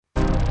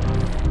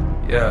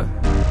Yeah.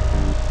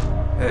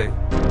 Hey.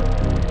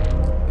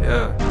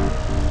 Yeah.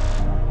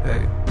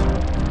 Hey.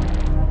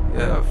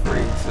 Yeah,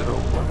 free to the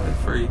woman,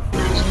 free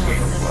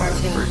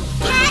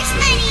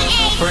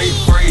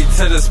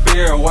to the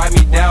spirit, wipe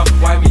me down,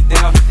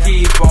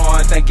 keep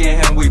on thanking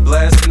him, we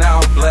blessed now,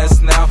 let's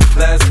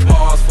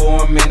pause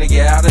for a minute,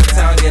 get out of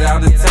town,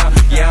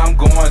 yeah, I'm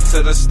going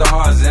to the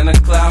stars, in the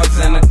clouds,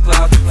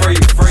 free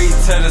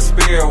to the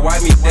spirit,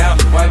 wipe me down,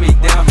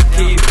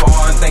 keep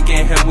on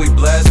thanking him, we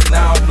blessed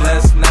now,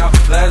 let's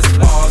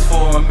pause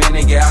for a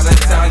minute, get out of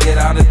town,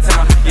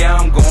 yeah,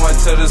 I'm going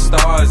to the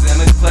stars, in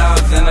the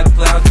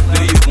clouds,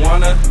 do you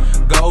wanna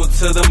go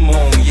to the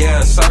moon?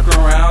 Yeah, circle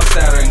around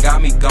Saturn,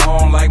 got me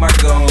gone like my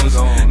goons.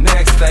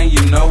 Next thing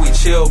you know, we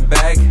chill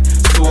back,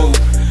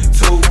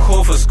 too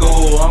cool for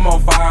school. I'm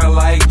on fire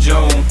like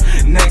June.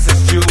 Next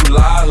is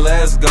July,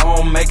 let's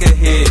go make a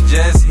hit.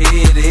 Just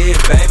hit it,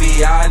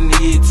 baby, I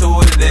need two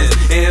of this.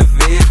 If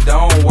it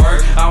don't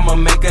work, I'ma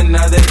make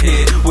another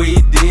hit. We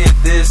did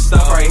this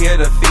stuff right here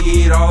to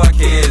feed all our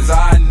kids.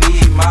 I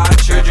need my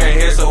children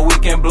here so we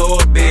can blow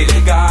a big.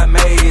 God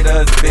made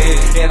us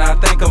big, and I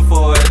thank him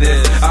for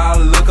this. I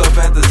look up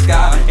at the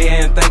sky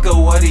and think of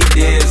what he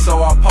did.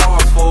 So I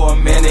pause for a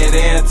minute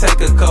and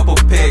take a couple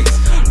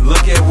pics.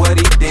 Look at what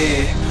he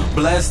did.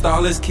 Blessed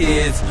all his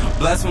kids,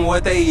 bless them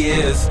what they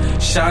is.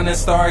 Shining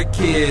star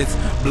kids,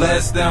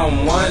 bless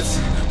them once,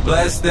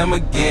 bless them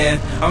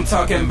again. I'm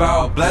talking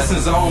about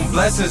blessings on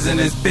blessings in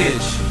this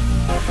bitch.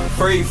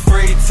 Free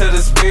to the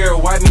spirit,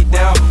 wipe me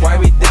down,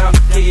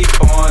 keep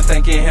on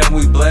thanking him,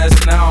 we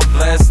blessed now,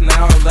 let's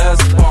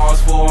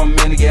pause for a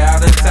minute, get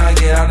out of town,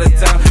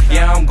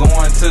 yeah, I'm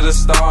going to the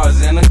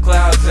stars, in the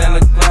clouds,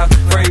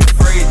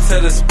 free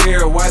to the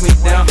spirit, wipe me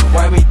down,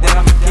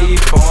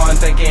 keep on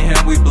thanking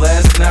him, we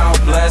blessed now,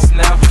 let's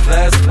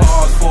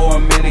pause for a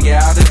minute,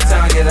 get out of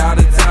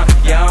town,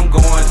 yeah, I'm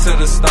going to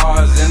the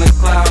stars, in the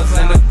clouds,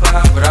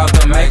 without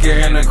the maker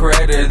and the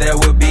creator, there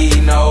would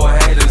be no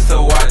haters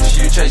to watch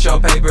you chase your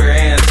paper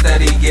and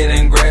steady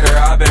getting greater.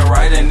 I've been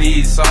writing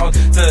these songs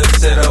to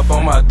sit up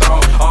on my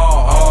throne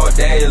all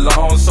day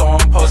long, so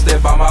I'm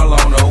posted by my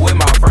loner with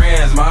my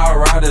friends, my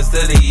riders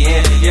to the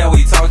end. Yeah,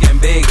 we talking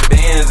big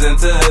bands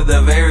until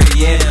the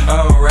very end.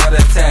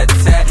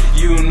 Rat-a-tat-tat,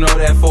 you know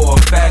that for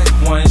a fact.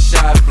 One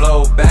shot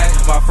blow back,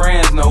 my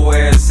friends know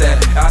where it's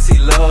at. I see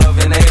love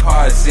in their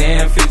hearts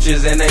and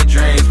futures in their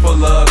dreams.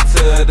 Pull up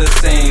to the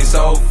scene,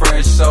 so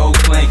fresh, so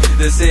clean.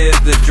 This is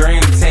the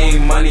dream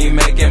team, money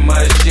making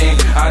machine.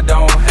 I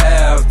don't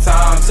have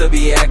time to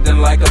be acting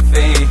like a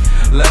fiend.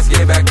 Let's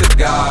get back to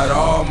God,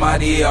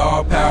 almighty,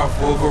 all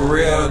powerful, for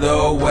real,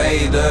 the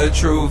way, the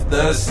truth,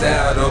 the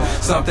saddle.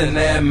 Something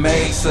that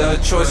makes a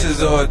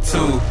choices or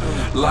two.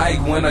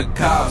 Like when the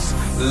cops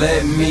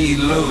let me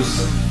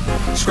loose.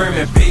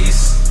 Screaming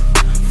peace,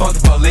 fuck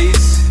the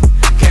police.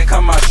 Can't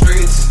come my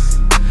streets,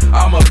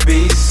 I'm a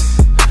beast.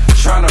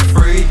 Tryna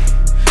free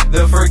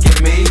the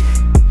freaking me.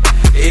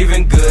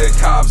 Even good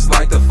cops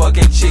like the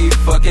fucking chief,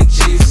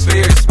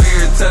 spirit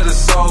to the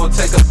soul,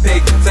 take a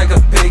pic,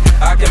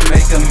 I can